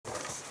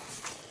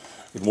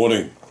Good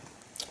morning.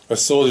 I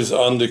saw this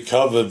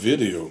Undercover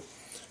video.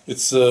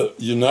 It's a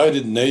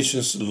United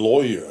Nations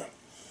lawyer,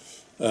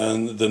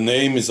 and the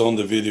name is on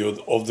the video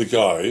of the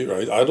guy,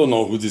 right? I don't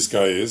know who this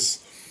guy is,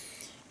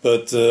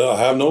 but I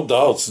have no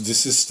doubts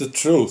this is the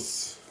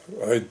truth,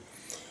 right?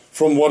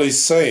 From what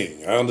he's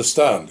saying, I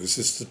understand this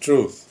is the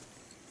truth.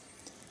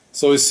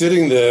 So he's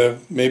sitting there,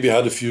 maybe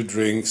had a few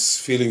drinks,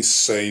 feeling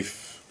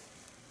safe,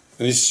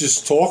 and he's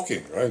just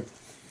talking, right?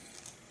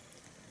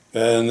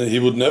 And he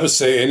would never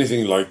say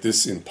anything like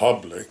this in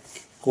public,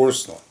 of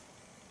course not.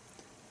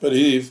 But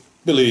he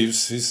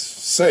believes he's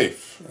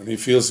safe and he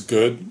feels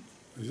good,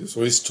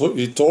 so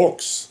he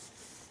talks.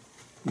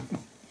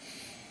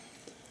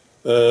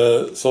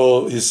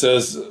 So he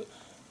says,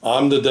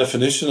 I'm the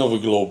definition of a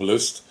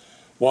globalist.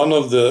 One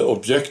of the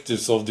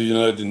objectives of the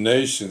United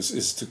Nations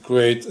is to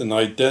create an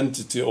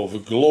identity of a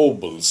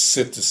global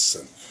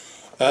citizen.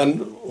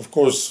 And of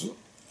course,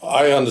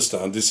 I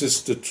understand this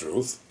is the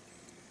truth.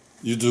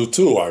 You do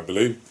too, I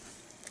believe.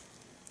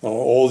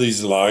 All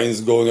these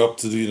lines going up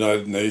to the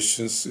United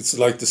Nations, it's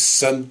like the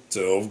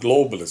center of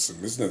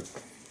globalism, isn't it?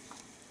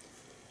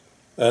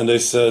 And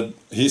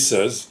he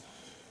says,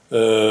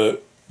 the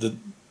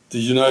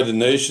United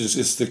Nations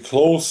is the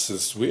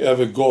closest we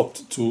ever got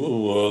to a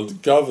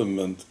world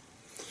government.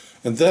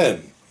 And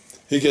then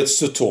he gets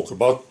to talk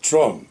about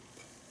Trump.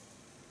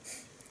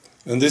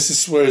 And this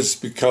is where it's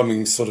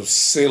becoming sort of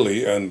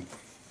silly and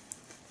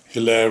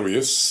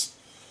hilarious.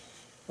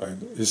 Right.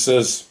 He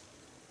says,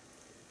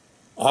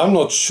 I'm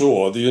not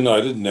sure the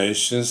United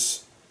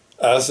Nations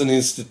as an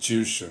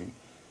institution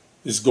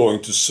is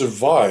going to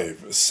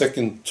survive a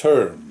second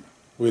term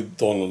with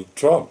Donald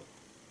Trump.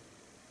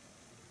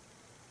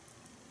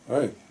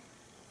 Right.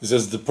 He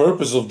says the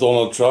purpose of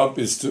Donald Trump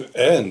is to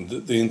end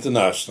the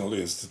international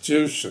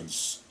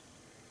institutions.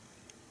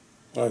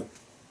 Right.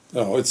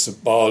 No, it's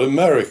about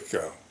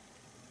America.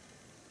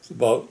 It's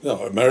about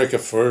America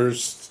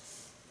first,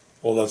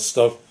 all that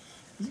stuff.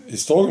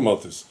 He's talking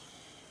about this.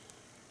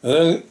 And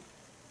then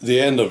the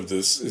end of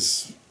this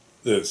is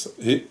this.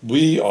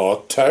 We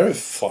are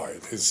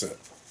terrified, he said.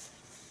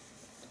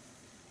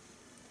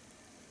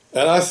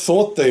 And I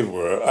thought they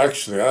were,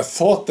 actually. I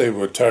thought they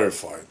were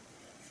terrified.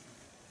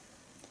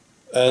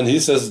 And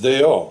he says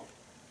they are.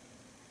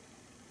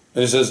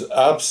 And he says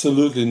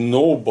absolutely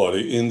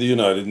nobody in the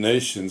United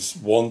Nations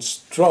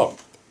wants Trump.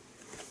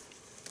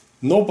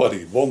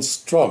 Nobody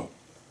wants Trump.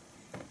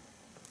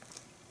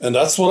 And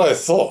that's what I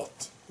thought.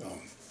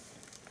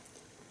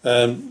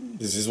 And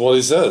this is what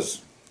he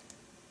says.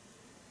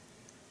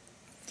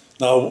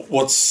 Now,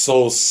 what's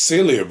so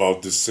silly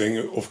about this thing,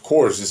 of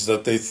course, is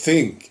that they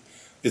think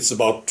it's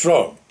about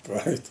Trump,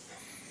 right?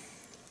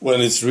 When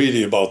it's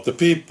really about the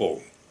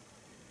people.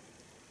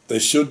 They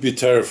should be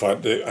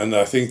terrified, and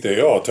I think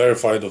they are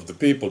terrified of the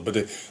people, but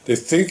they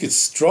think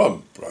it's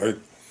Trump, right?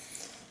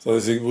 So they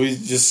think we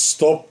just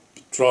stop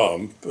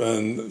Trump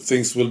and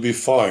things will be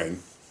fine.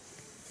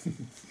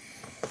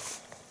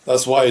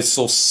 That's why it's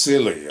so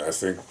silly, I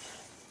think.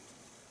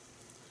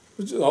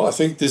 I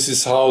think this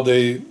is how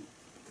they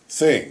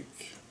think.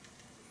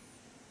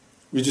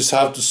 We just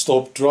have to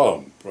stop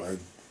Trump, right?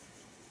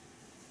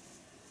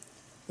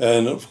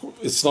 And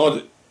it's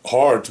not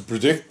hard to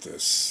predict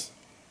this.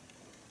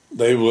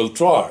 They will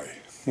try.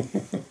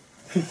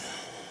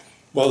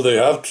 Well, they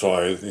have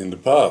tried in the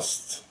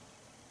past.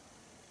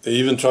 They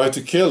even tried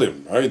to kill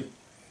him, right?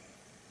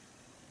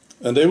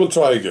 And they will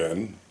try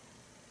again,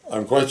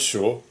 I'm quite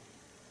sure.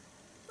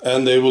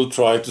 And they will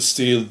try to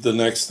steal the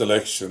next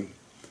election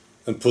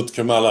and put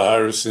Kamala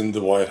Harris in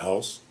the White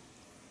House.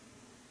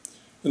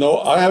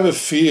 I have a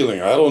feeling,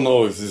 I don't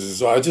know if this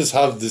is, I just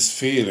have this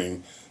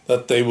feeling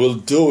that they will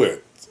do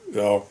it.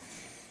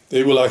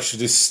 They will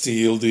actually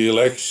steal the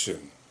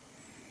election.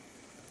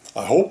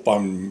 I hope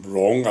I'm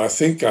wrong. I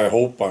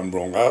hope I'm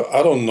wrong.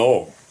 I don't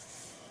know.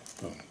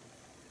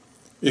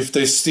 If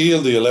they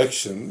steal the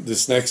election,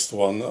 this next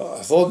one,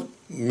 I thought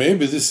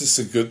maybe this is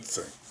a good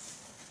thing.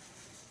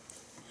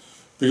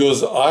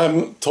 Because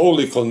I'm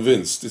totally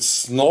convinced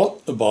it's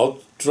not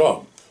about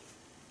Trump.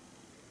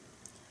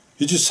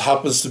 He just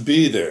happens to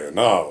be there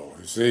now,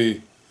 you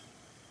see.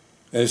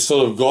 And he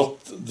sort of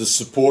got the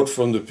support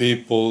from the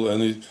people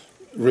and he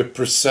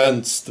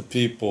represents the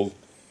people.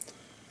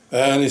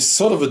 And he's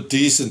sort of a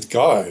decent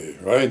guy,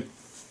 right?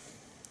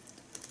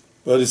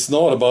 But it's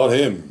not about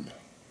him.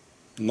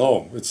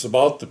 No, it's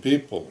about the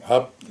people.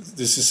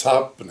 This is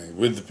happening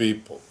with the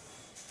people.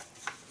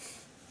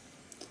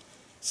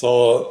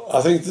 So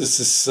I think this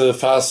is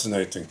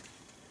fascinating.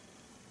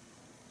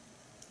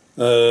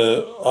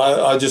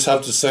 I just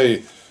have to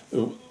say,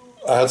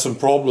 I had some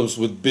problems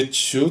with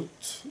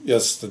BitChute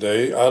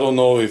yesterday. I don't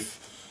know if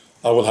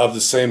I will have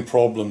the same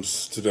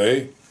problems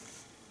today.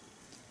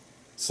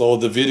 So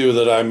the video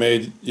that I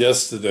made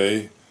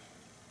yesterday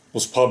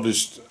was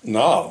published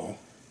now,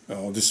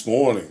 this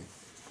morning.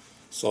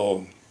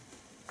 So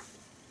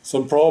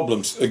some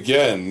problems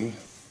again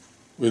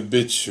with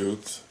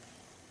BitChute.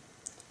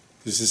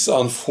 This is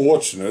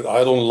unfortunate.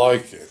 I don't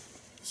like it.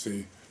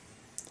 See,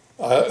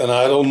 and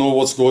I don't know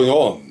what's going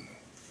on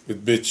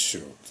with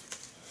BitChute.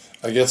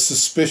 I get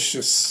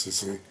suspicious, you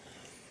see.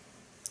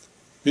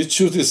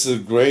 BitChute is a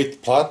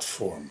great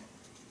platform,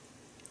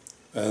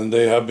 and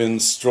they have been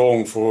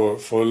strong for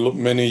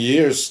many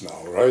years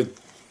now, right?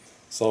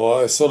 So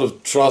I sort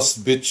of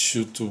trust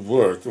BitChute to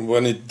work, and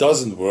when it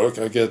doesn't work,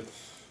 I get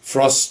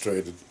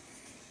frustrated.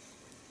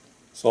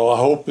 So I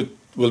hope it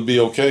will be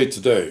okay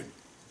today.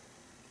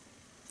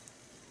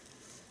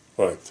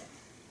 Right.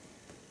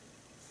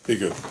 Be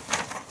good.